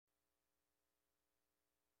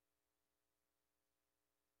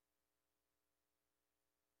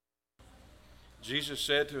Jesus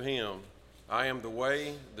said to him, I am the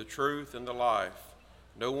way, the truth, and the life.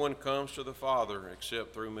 No one comes to the Father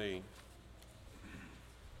except through me.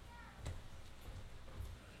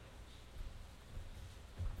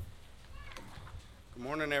 Good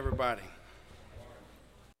morning, everybody.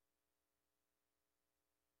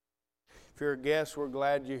 If you're a guest, we're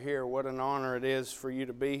glad you're here. What an honor it is for you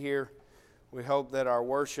to be here. We hope that our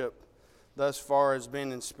worship thus far has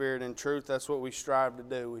been in spirit and truth. That's what we strive to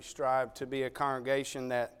do. We strive to be a congregation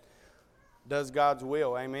that does God's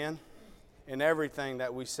will, amen, in everything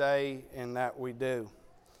that we say and that we do.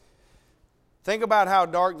 Think about how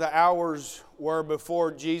dark the hours were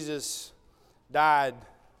before Jesus died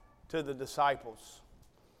to the disciples.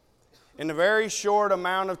 In a very short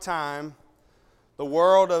amount of time, the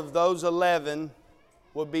world of those 11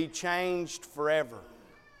 would be changed forever.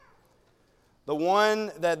 The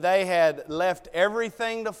one that they had left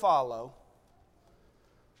everything to follow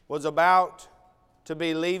was about to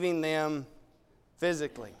be leaving them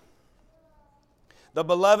physically. The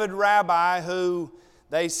beloved rabbi who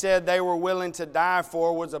they said they were willing to die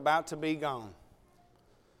for was about to be gone.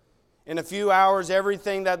 In a few hours,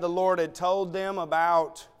 everything that the Lord had told them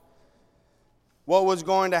about what was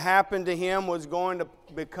going to happen to him was going to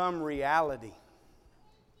become reality.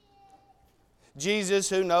 Jesus,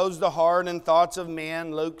 who knows the heart and thoughts of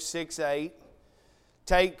men, Luke 6:8,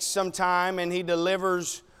 takes some time and he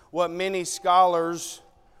delivers what many scholars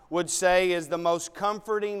would say is the most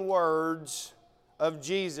comforting words of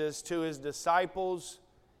Jesus to his disciples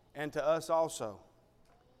and to us also.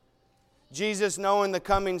 Jesus, knowing the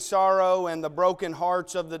coming sorrow and the broken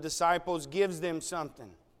hearts of the disciples, gives them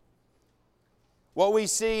something. What we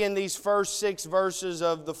see in these first 6 verses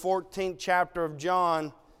of the 14th chapter of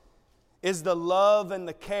John is the love and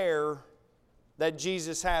the care that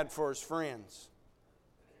Jesus had for His friends.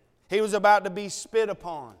 He was about to be spit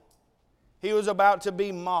upon. He was about to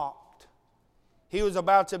be mocked. He was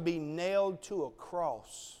about to be nailed to a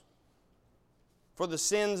cross for the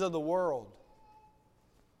sins of the world.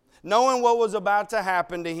 Knowing what was about to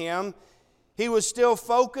happen to Him, He was still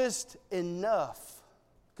focused enough.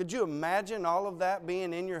 Could you imagine all of that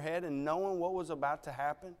being in your head and knowing what was about to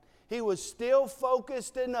happen? He was still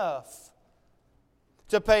focused enough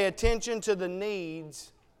to pay attention to the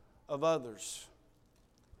needs of others.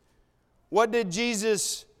 What did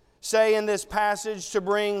Jesus say in this passage to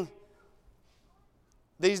bring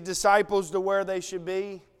these disciples to where they should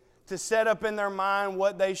be? To set up in their mind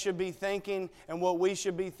what they should be thinking and what we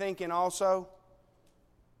should be thinking also?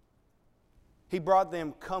 He brought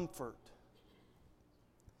them comfort.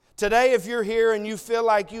 Today, if you're here and you feel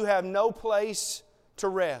like you have no place to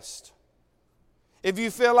rest, if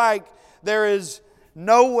you feel like there is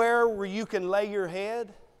nowhere where you can lay your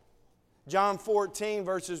head, John 14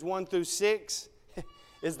 verses 1 through 6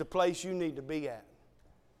 is the place you need to be at.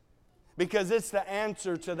 Because it's the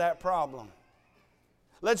answer to that problem.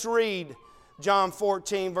 Let's read John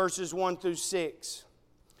 14 verses 1 through 6.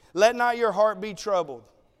 Let not your heart be troubled.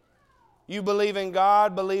 You believe in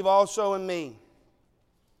God, believe also in me.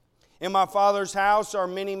 In my Father's house are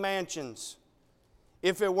many mansions.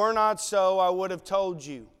 If it were not so, I would have told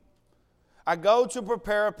you. I go to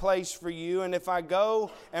prepare a place for you, and if I go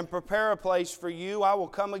and prepare a place for you, I will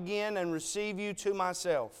come again and receive you to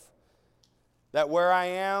myself, that where I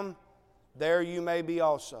am, there you may be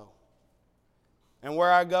also. And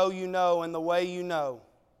where I go you know, and the way you know.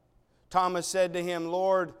 Thomas said to Him,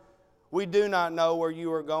 Lord, we do not know where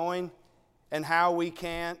you are going, and how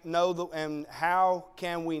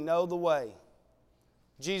can we know the way?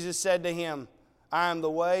 Jesus said to him, I am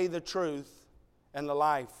the way, the truth, and the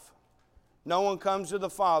life. No one comes to the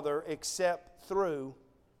Father except through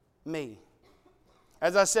me.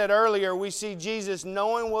 As I said earlier, we see Jesus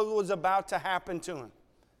knowing what was about to happen to Him.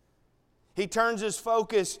 He turns His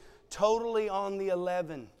focus totally on the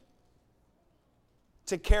 11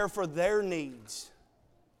 to care for their needs.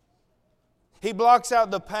 He blocks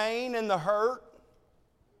out the pain and the hurt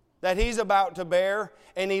that He's about to bear,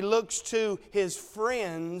 and He looks to His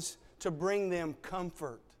friends to bring them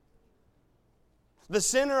comfort. The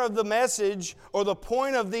center of the message, or the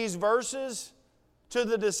point of these verses to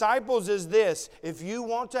the disciples, is this: if you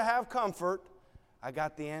want to have comfort, I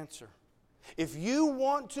got the answer. If you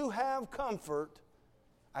want to have comfort,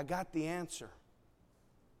 I got the answer.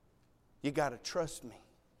 You got to trust me.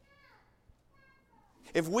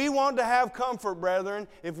 If we want to have comfort, brethren,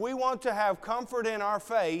 if we want to have comfort in our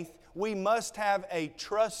faith, we must have a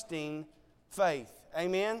trusting faith.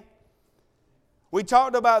 Amen? We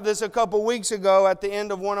talked about this a couple weeks ago at the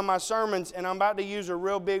end of one of my sermons, and I'm about to use a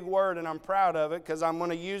real big word, and I'm proud of it because I'm going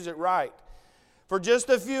to use it right. For just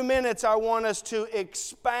a few minutes, I want us to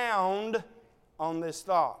expound on this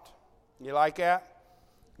thought. You like that?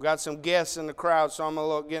 We've got some guests in the crowd, so I'm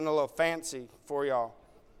getting a little fancy for y'all.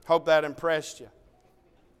 Hope that impressed you.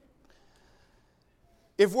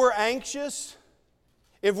 If we're anxious,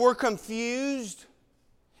 if we're confused,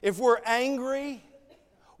 if we're angry,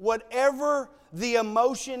 whatever the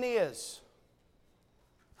emotion is,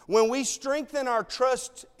 when we strengthen our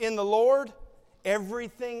trust in the Lord,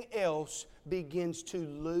 everything else begins to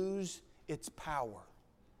lose its power.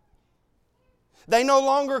 They no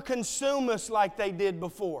longer consume us like they did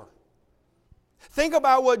before. Think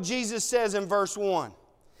about what Jesus says in verse 1.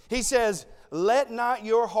 He says, "Let not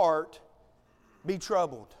your heart be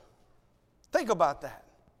troubled." Think about that.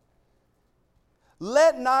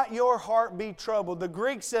 Let not your heart be troubled. The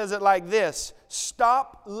Greek says it like this: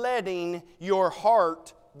 stop letting your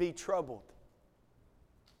heart be troubled.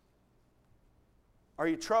 Are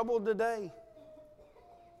you troubled today?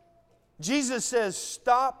 Jesus says,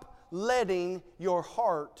 stop letting your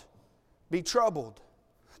heart be troubled.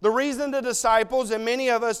 The reason the disciples and many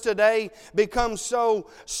of us today become so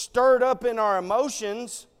stirred up in our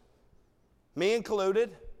emotions, me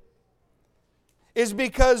included, is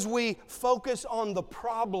because we focus on the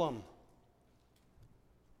problem.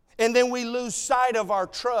 And then we lose sight of our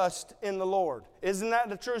trust in the Lord. Isn't that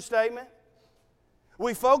the true statement?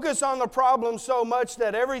 We focus on the problem so much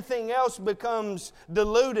that everything else becomes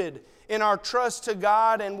diluted in our trust to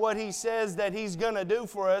God and what He says that He's going to do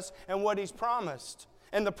for us and what He's promised.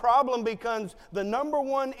 And the problem becomes the number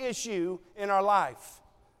one issue in our life.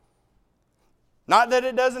 Not that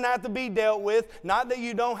it doesn't have to be dealt with, not that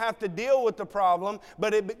you don't have to deal with the problem,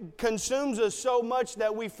 but it consumes us so much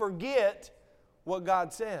that we forget what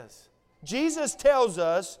God says. Jesus tells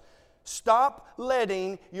us, stop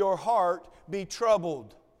letting your heart be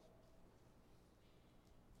troubled.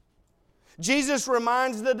 Jesus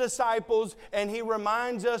reminds the disciples, and He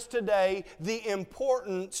reminds us today, the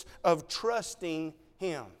importance of trusting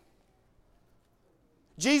Him.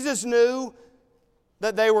 Jesus knew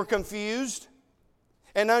that they were confused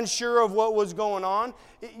and unsure of what was going on.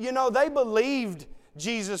 You know, they believed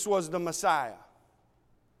Jesus was the Messiah.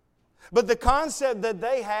 But the concept that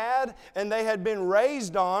they had and they had been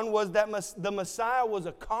raised on was that the Messiah was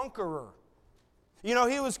a conqueror. You know,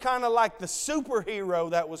 He was kind of like the superhero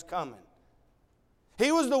that was coming.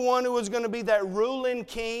 He was the one who was going to be that ruling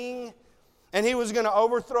king, and He was going to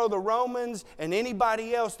overthrow the Romans and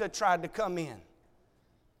anybody else that tried to come in.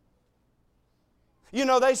 You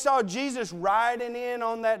know, they saw Jesus riding in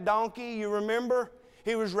on that donkey. You remember?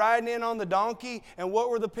 He was riding in on the donkey, and what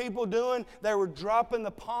were the people doing? They were dropping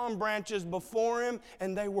the palm branches before Him,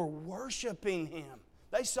 and they were worshiping Him.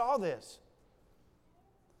 They saw this.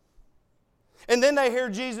 And then they hear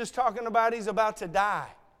Jesus talking about He's about to die.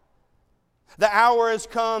 The hour has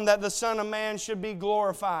come that the Son of Man should be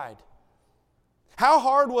glorified. How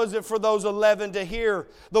hard was it for those 11 to hear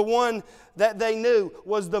the one that they knew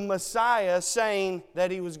was the Messiah saying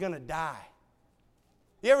that He was going to die?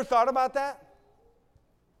 You ever thought about that?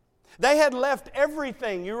 They had left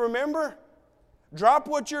everything. You remember? Drop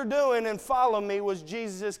what you're doing and follow me was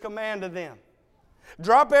Jesus' command to them.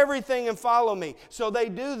 Drop everything and follow me. So they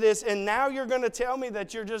do this, and now you're going to tell me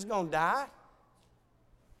that you're just going to die?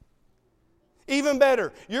 Even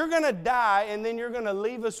better, you're going to die and then you're going to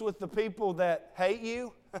leave us with the people that hate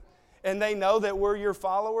you and they know that we're your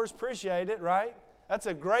followers. Appreciate it, right? That's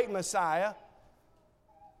a great Messiah.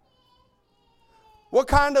 What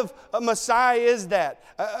kind of a Messiah is that?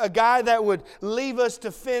 A guy that would leave us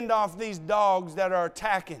to fend off these dogs that are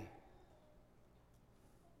attacking.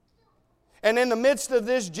 And in the midst of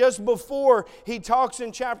this, just before He talks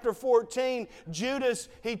in chapter 14, Judas,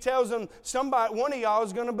 He tells him, one of y'all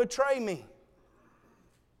is going to betray me.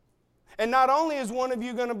 And not only is one of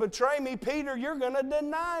you going to betray me, Peter, you're going to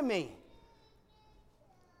deny me.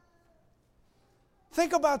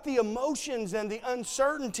 Think about the emotions and the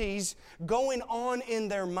uncertainties going on in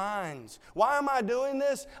their minds. Why am I doing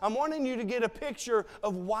this? I'm wanting you to get a picture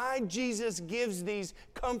of why Jesus gives these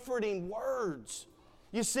comforting words.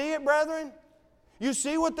 You see it, brethren? You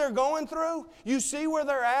see what they're going through? You see where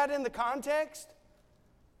they're at in the context?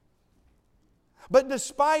 But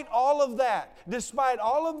despite all of that, despite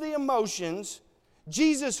all of the emotions,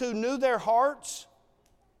 Jesus, who knew their hearts,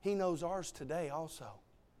 He knows ours today also.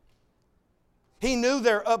 He knew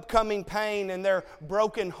their upcoming pain and their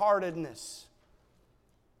brokenheartedness.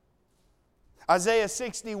 Isaiah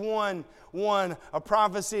 61:1, a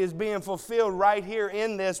prophecy is being fulfilled right here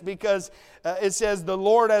in this because it says, "The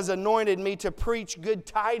Lord has anointed me to preach good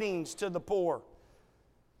tidings to the poor.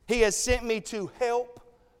 He has sent me to help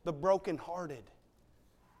the brokenhearted."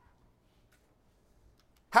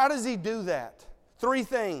 How does He do that? 3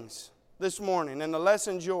 things. this morning, and the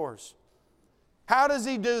lesson's yours. How does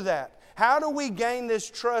He do that? How do we gain this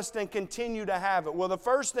trust and continue to have it? Well, the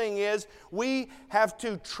first thing is we have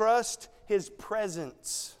to trust His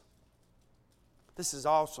presence. This is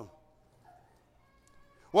awesome.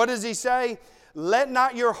 What does He say? Let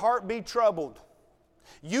not your heart be troubled.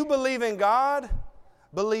 You believe in God,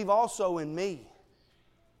 believe also in me.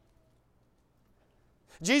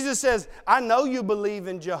 Jesus says, I know you believe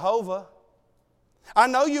in Jehovah. I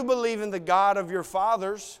know you believe in the God of your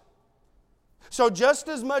fathers. So just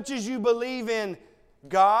as much as you believe in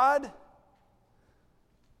God,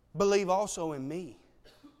 believe also in me.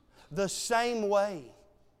 The same way.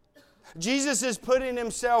 Jesus is putting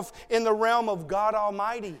Himself in the realm of God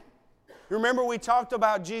Almighty. Remember we talked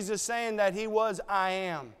about Jesus saying that He was I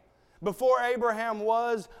am. Before Abraham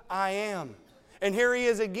was, I am. And here He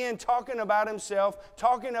is again talking about Himself,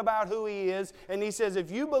 talking about who He is. And He says, if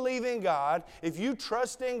you believe in God, if you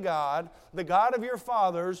trust in God, the God of your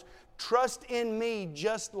fathers, trust in me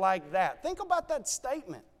just like that. Think about that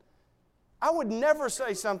statement. I would never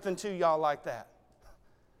say something to y'all like that,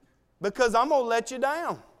 because I'm going to let you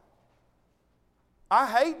down. I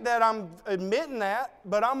hate that I'm admitting that,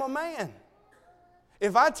 but I'm a man.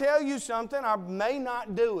 If I tell you something, I may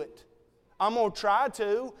not do it. I'm going to try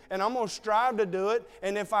to, and I'm going to strive to do it.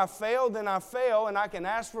 And if I fail, then I fail, and I can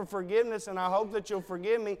ask for forgiveness, and I hope that you'll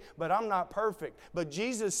forgive me, but I'm not perfect. But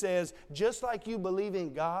Jesus says, just like you believe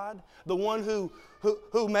in God, the one who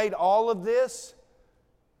made all of this,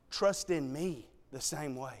 trust in me the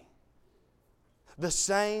same way. The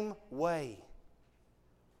same way.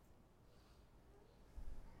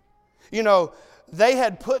 You know, they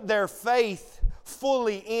had put their faith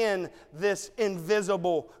fully in this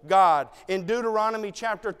invisible God. In Deuteronomy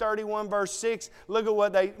chapter 31 verse 6, look at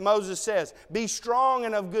what Moses says. Be strong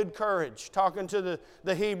and of good courage, talking to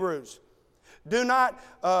the Hebrews. Do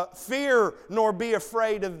not fear nor be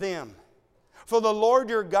afraid of them. For the Lord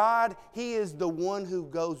your God, He is the one who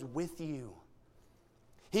goes with you.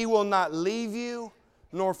 He will not leave you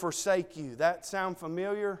nor forsake you. That sound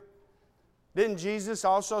familiar? Didn't Jesus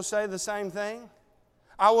also say the same thing?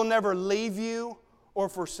 I will never leave you or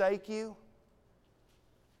forsake you.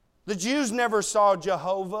 The Jews never saw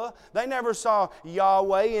Jehovah. They never saw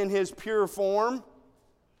Yahweh in His pure form,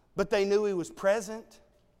 but they knew He was present.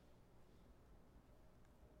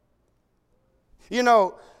 You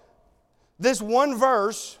know, this one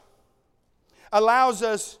verse allows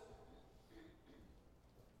us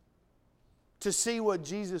to see what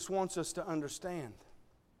Jesus wants us to understand.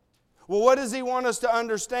 Well, what does He want us to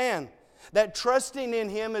understand? That trusting in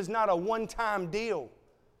Him is not a one-time deal.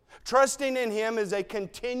 Trusting in Him is a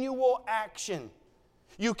continual action.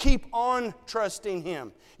 You keep on trusting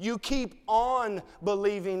Him. You keep on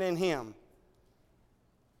believing in Him.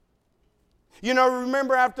 You know,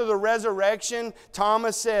 remember after the resurrection,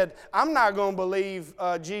 Thomas said, I'm not going to believe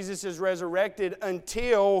Jesus is resurrected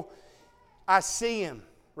until I see Him,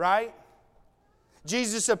 right?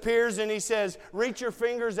 Jesus appears and He says, reach your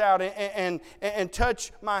fingers out and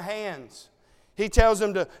touch my hands. He tells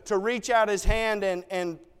him to reach out His hand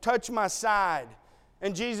and touch my side.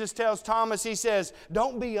 And Jesus tells Thomas, He says,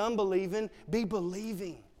 don't be unbelieving, be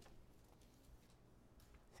believing.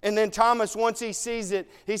 And then Thomas, once he sees it,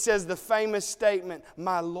 he says the famous statement,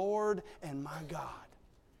 my Lord and my God.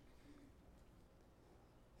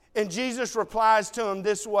 And Jesus replies to him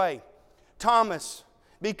this way, Thomas,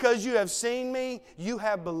 because you have seen me, you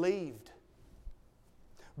have believed.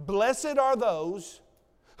 Blessed are those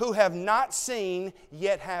who have not seen,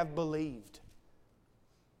 yet have believed.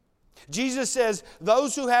 Jesus says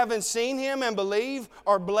those who haven't seen Him and believe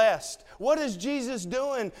are blessed. What is Jesus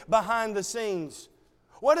doing behind the scenes?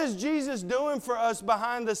 What is Jesus doing for us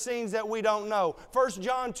behind the scenes that we don't know? 1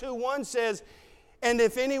 John 2:1 says, and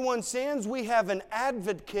if anyone sins, we have an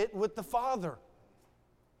advocate with the Father.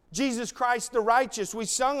 Jesus Christ the righteous, we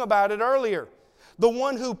sung about it earlier. The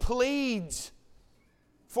one who pleads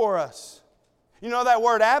for us. You know that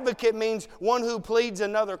word advocate means one who pleads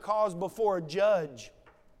another cause before a judge.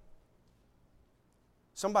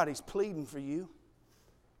 Somebody's pleading for you.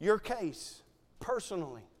 Your case,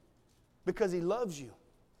 personally, because He loves you.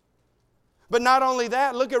 But not only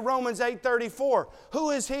that, look at Romans 8:34. Who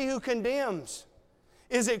is He who condemns?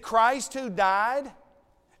 Is it Christ who died?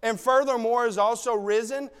 And furthermore is also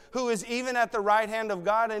risen, who is even at the right hand of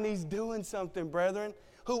God, and He's doing something, brethren,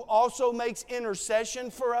 who also makes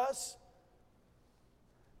intercession for us.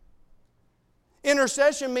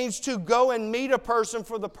 Intercession means to go and meet a person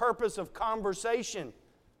for the purpose of conversation.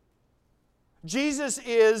 Jesus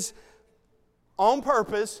is, on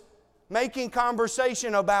purpose, making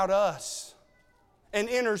conversation about us and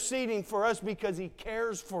interceding for us because He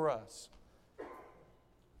cares for us.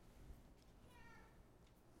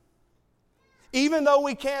 Even though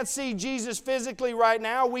we can't see Jesus physically right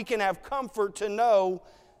now, we can have comfort to know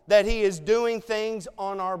that He is doing things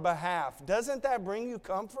on our behalf. Doesn't that bring you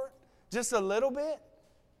comfort? Just a little bit?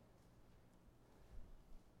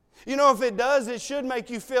 You know, if it does, it should make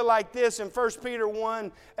you feel like this. In 1 Peter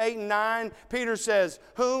 1, 8 and 9, Peter says,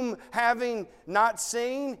 whom having not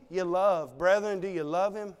seen, you love. Brethren, do you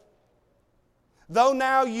love Him? Though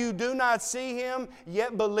now you do not see Him,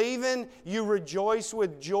 yet believing, you rejoice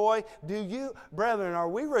with joy. Do you? Brethren, are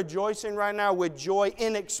we rejoicing right now with joy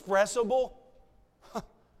inexpressible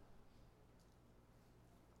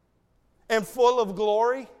and full of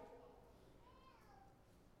glory?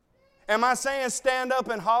 Am I saying stand up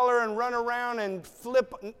and holler and run around and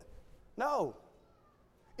flip? No.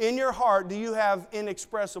 In your heart, do you have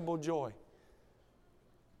inexpressible joy?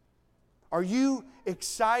 Are you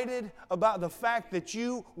excited about the fact that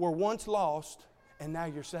you were once lost and now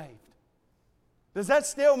you're saved? Does that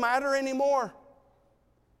still matter anymore?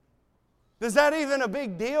 Is that even a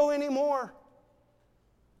big deal anymore?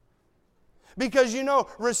 Because you know,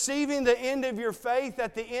 receiving the end of your faith,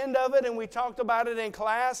 at the end of it, and we talked about it in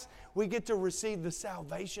class, we get to receive the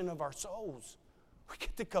salvation of our souls. We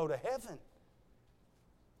get to go to heaven.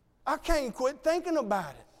 I can't quit thinking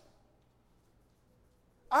about it.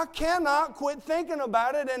 I cannot quit thinking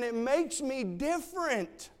about it, and it makes me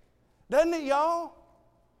different. Doesn't it, y'all?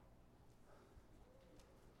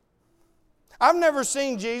 I've never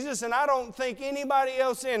seen Jesus, and I don't think anybody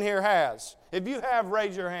else in here has. If you have,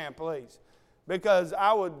 raise your hand, please, because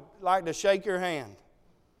I would like to shake your hand.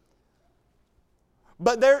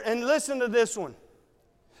 But there, and listen to this one.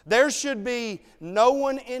 There should be no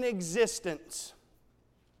one in existence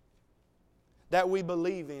that we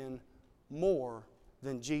believe in more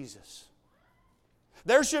than Jesus.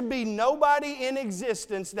 There should be nobody in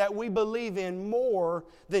existence that we believe in more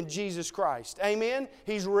than Jesus Christ. Amen?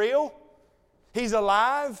 He's real, He's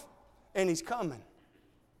alive, and He's coming.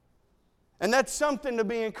 And that's something to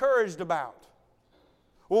be encouraged about.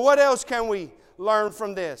 Well, what else can we learn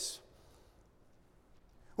from this?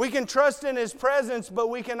 We can trust in His presence, but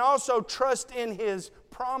we can also trust in His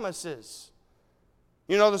promises.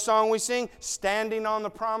 You know the song we sing, Standing on the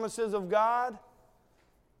Promises of God?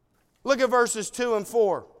 Look at verses 2 and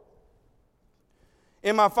 4.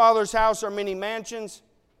 In my Father's house are many mansions.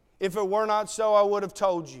 If it were not so, I would have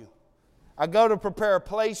told you. I go to prepare a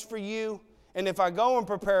place for you. And if I go and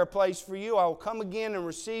prepare a place for you, I will come again and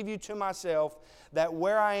receive you to myself, that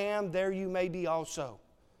where I am, there you may be also.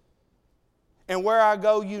 And where I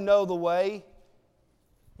go, you know the way.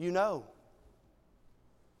 You know.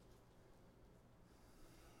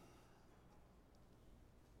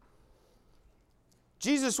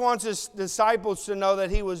 Jesus wants His disciples to know that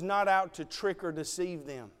He was not out to trick or deceive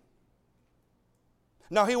them.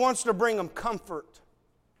 No, He wants to bring them comfort.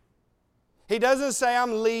 He doesn't say,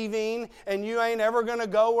 I'm leaving and you ain't ever going to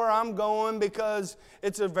go where I'm going because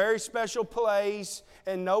it's a very special place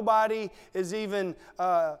and nobody is even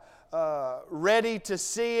ready to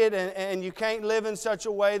see it, and you can't live in such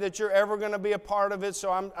a way that you're ever going to be a part of it.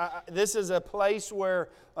 So this is a place where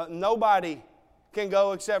nobody can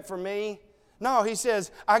go except for me. No, He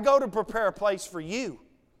says, I go to prepare a place for you.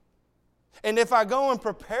 And if I go and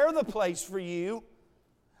prepare the place for you,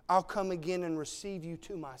 I'll come again and receive you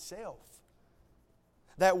to myself.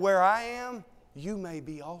 That where I am, you may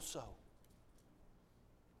be also.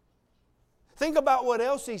 Think about what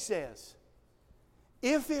else He says.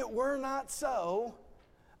 If it were not so,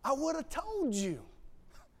 I would have told you.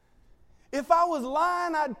 If I was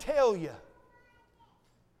lying, I'd tell you.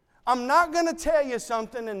 I'm not going to tell you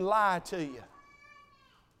something and lie to you.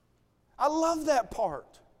 I love that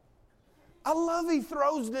part. I love He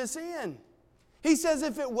throws this in. He says,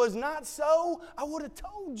 if it was not so, I would have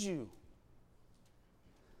told you.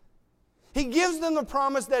 He gives them the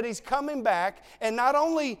promise that He's coming back, and not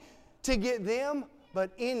only to get them,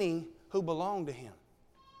 but any who belong to Him.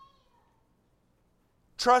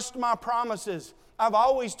 Trust my promises. I've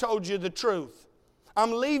always told you the truth.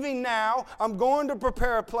 I'm leaving now. I'm going to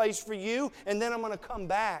prepare a place for you, and then I'm going to come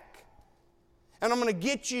back. And I'm going to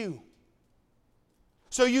get you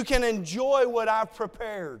so you can enjoy what I've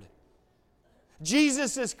prepared.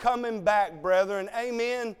 Jesus is coming back, brethren.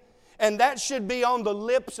 Amen. And that should be on the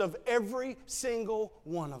lips of every single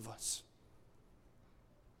one of us.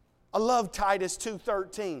 I love Titus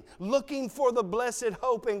 2:13. Looking for the blessed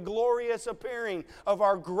hope and glorious appearing of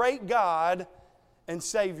our great God and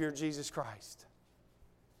Savior, Jesus Christ.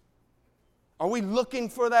 Are we looking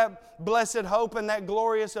for that blessed hope and that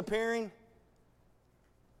glorious appearing?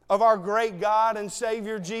 of our great God and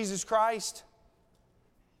Savior Jesus Christ?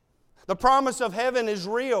 The promise of heaven is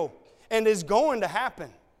real and is going to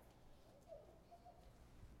happen.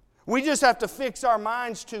 We just have to fix our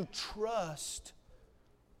minds to trust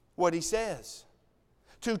what He says,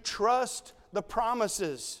 to trust the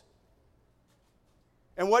promises.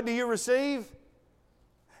 And what do you receive?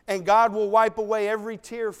 And God will wipe away every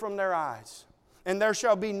tear from their eyes. And there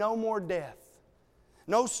shall be no more death,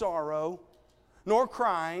 no sorrow, nor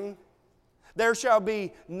crying. There shall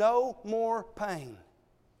be no more pain.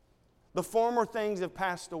 The former things have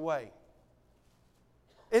passed away.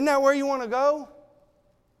 Isn't that where you want to go?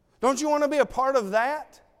 Don't you want to be a part of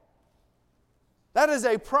that? That is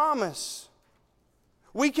a promise.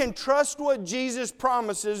 We can trust what Jesus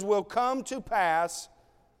promises will come to pass.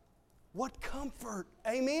 What comfort.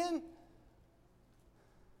 Amen?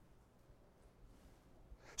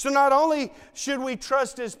 So not only should we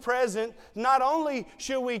trust His presence, not only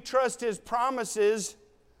should we trust His promises,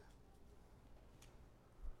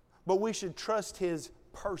 but we should trust His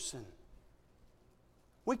person.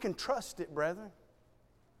 We can trust it, brethren.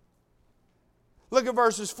 Look at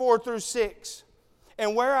verses 4 through 6.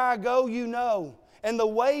 And where I go, you know, and the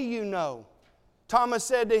way you know. Thomas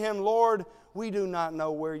said to Him, Lord, we do not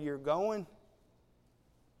know where you're going.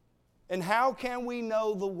 And how can we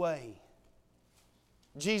know the way?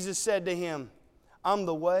 Jesus said to him, I'm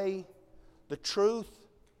the way, the truth,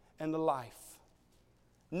 and the life.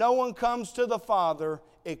 No one comes to the Father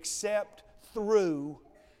except through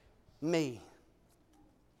me.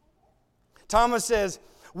 Thomas says,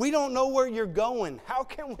 we don't know where you're going. How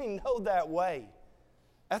can we know that way?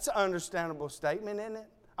 That's an understandable statement, isn't it?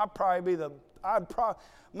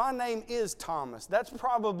 My name is Thomas. That's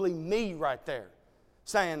probably me right there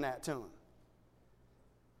saying that to him.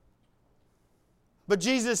 But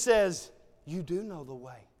Jesus says, you do know the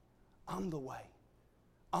way. I'm the way.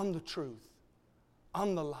 I'm the truth.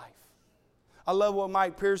 I'm the life. I love what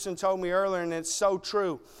Mike Pearson told me earlier, and it's so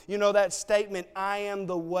true. You know, that statement, I am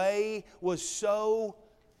the way, was so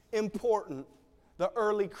important. The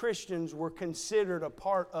early Christians were considered a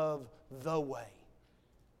part of the way.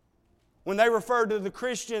 When they referred to the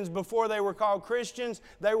Christians before they were called Christians,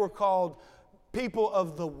 they were called people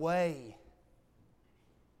of the way.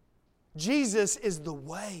 Jesus is the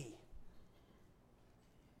way.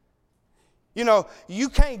 You know, you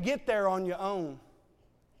can't get there on your own.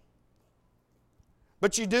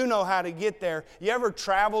 But you do know how to get there. You ever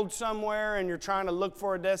traveled somewhere and you're trying to look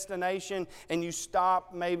for a destination and you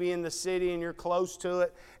stop maybe in the city and you're close to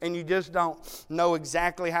it and you just don't know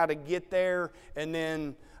exactly how to get there, and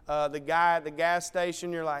then the guy at the gas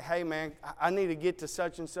station, you're like, hey man, I need to get to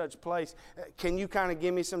such and such place. Can you kind of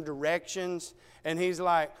give me some directions? And he's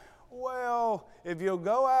like, well, if you'll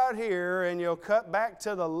go out here and you'll cut back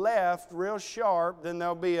to the left real sharp, then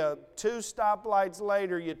there'll be 2 stoplights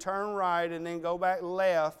later. You turn right and then go back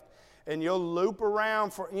left, and you'll loop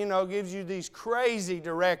around for, gives you these crazy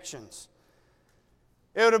directions.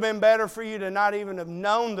 It would have been better for you to not even have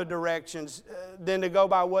known the directions than to go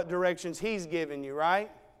by what directions he's giving you, right?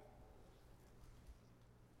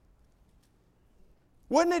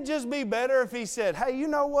 Wouldn't it just be better if he said, hey, you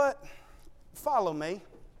know what? Follow me.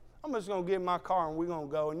 I'm just going to get in my car and we're going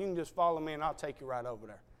to go, and you can just follow me and I'll take you right over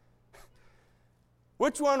there.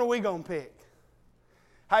 Which one are we going to pick?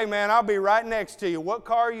 Hey man, I'll be right next to you. What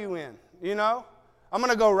car are you in? I'm going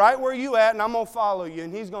to go right where you at and I'm going to follow you,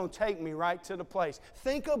 and he's going to take me right to the place.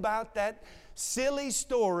 Think about that silly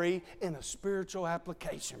story in a spiritual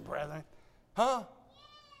application, brethren. Huh?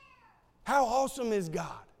 How awesome is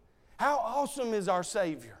God? How awesome is our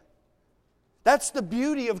Savior? That's the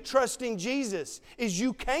beauty of trusting Jesus, is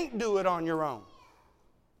you can't do it on your own.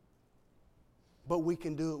 But we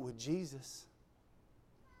can do it with Jesus.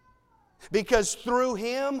 Because through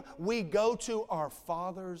Him, we go to our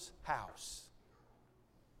Father's house.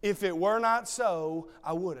 If it were not so,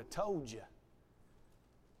 I would have told you.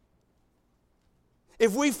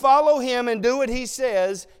 If we follow Him and do what He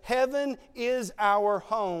says, heaven is our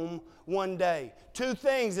home one day. 2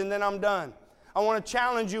 things and then I'm done. I want to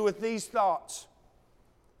challenge you with these thoughts.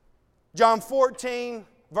 John 14,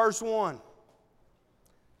 verse 1.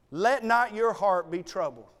 Let not your heart be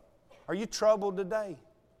troubled. Are you troubled today?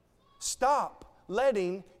 Stop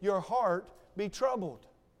letting your heart be troubled.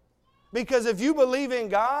 Because if you believe in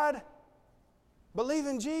God, believe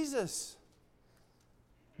in Jesus.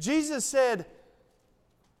 Jesus said,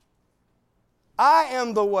 I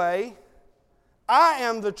am the way, I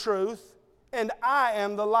am the truth, and I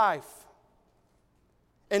am the life.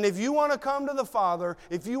 And if you want to come to the Father,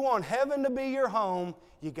 if you want heaven to be your home,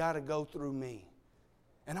 you got to go through me.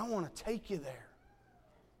 And I want to take you there.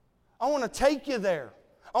 I want to take you there.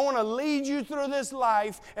 I want to lead you through this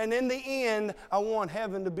life, and in the end, I want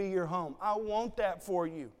heaven to be your home. I want that for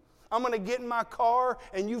you. I'm going to get in my car,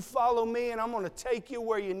 and you follow me, and I'm going to take you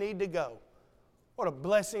where you need to go. What a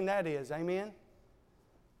blessing that is, amen?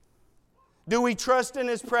 Do we trust in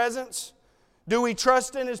His presence? Do we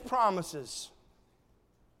trust in His promises?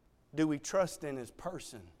 Do we trust in His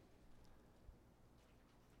person?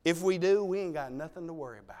 If we do, we ain't got nothing to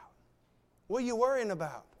worry about. What are you worrying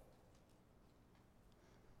about?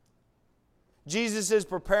 Jesus is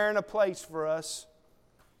preparing a place for us.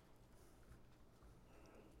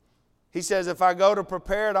 He says, if I go to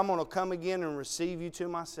prepare it, I'm going to come again and receive you to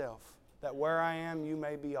myself, that where I am, you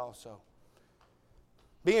may be also.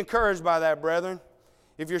 Be encouraged by that, brethren.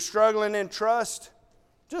 If you're struggling in trust,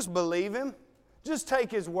 just believe Him. Just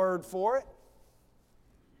take His word for it.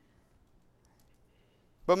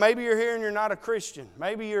 But maybe you're here and you're not a Christian.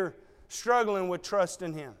 Maybe you're struggling with trust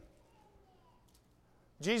in Him.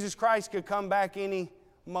 Jesus Christ could come back any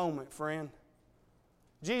moment, friend.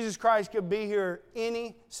 Jesus Christ could be here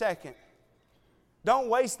any second. Don't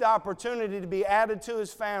waste the opportunity to be added to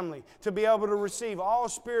His family, to be able to receive all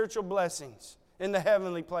spiritual blessings in the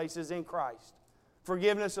heavenly places in Christ.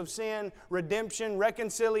 Forgiveness of sin, redemption,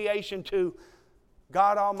 reconciliation to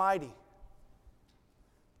God Almighty.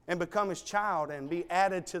 And become His child and be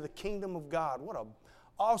added to the kingdom of God. What an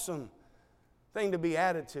awesome thing to be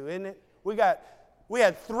added to, isn't it? We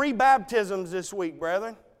had 3 baptisms this week,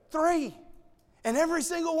 brethren. 3. And every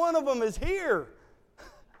single one of them is here.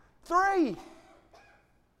 3.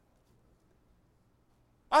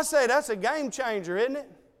 I say that's a game changer, isn't it?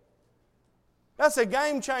 That's a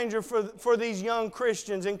game changer for these young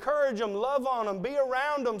Christians. Encourage them, love on them, be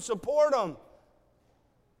around them, support them.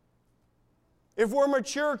 If we're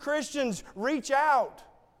mature Christians, reach out.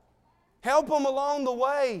 Help them along the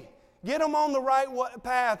way. Get them on the right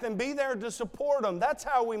path and be there to support them. That's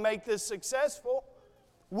how we make this successful.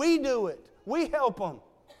 We do it. We help them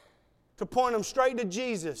to point them straight to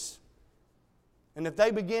Jesus. And if they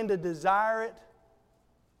begin to desire it,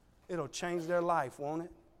 it'll change their life, won't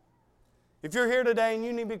it? If you're here today and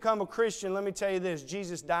you need to become a Christian, let me tell you this.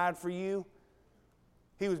 Jesus died for you.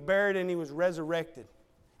 He was buried and He was resurrected.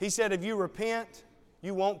 He said if you repent,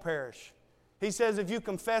 you won't perish. He says if you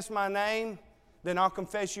confess my name, then I'll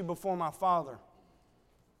confess you before my Father.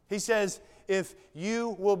 He says if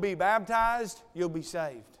you will be baptized, you'll be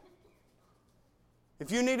saved. If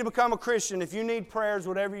you need to become a Christian, if you need prayers,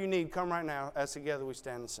 whatever you need, come right now as together we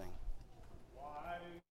stand and sing.